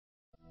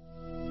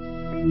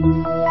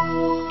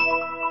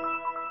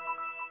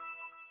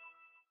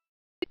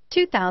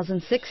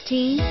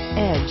2016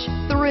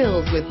 Edge.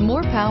 Thrills with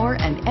more power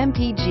and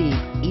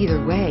MPG.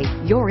 Either way,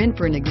 you're in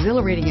for an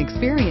exhilarating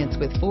experience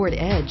with Ford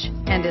Edge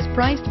and is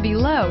priced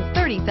below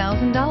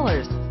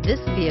 $30,000. This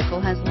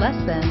vehicle has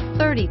less than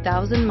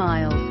 30,000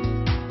 miles.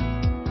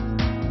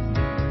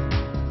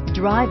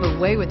 Drive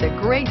away with a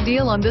great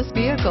deal on this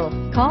vehicle.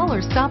 Call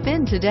or stop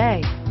in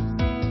today.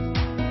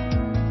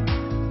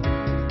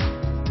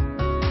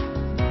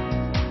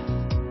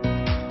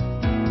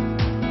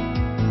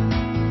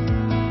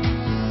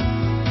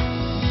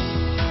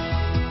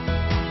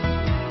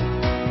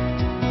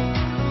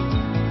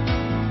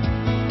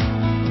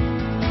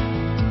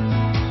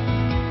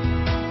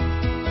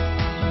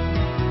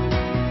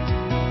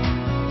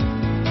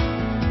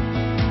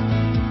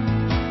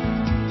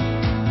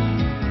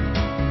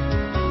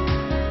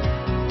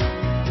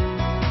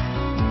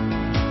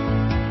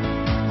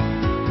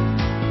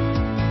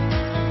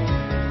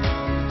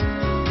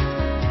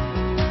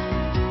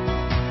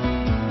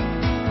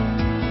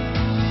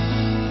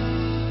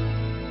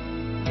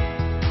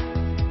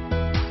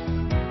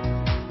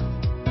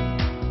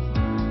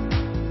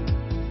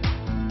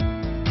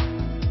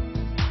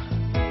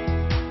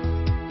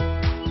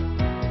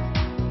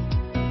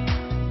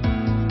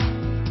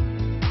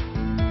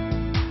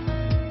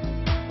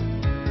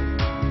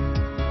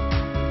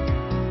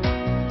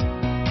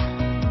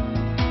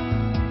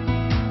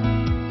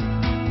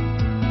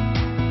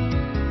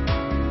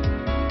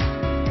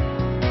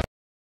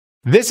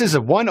 This is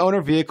a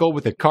one-owner vehicle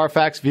with a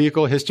Carfax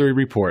Vehicle History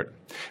Report.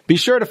 Be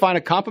sure to find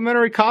a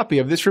complimentary copy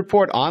of this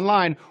report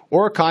online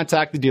or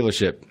contact the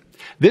dealership.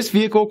 This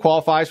vehicle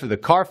qualifies for the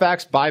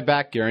Carfax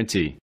Buyback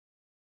Guarantee.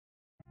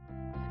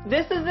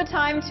 This is the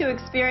time to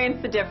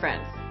experience the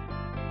difference.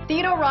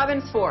 Theodore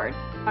Robins Ford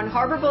on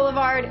Harbor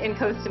Boulevard in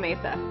Costa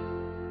Mesa.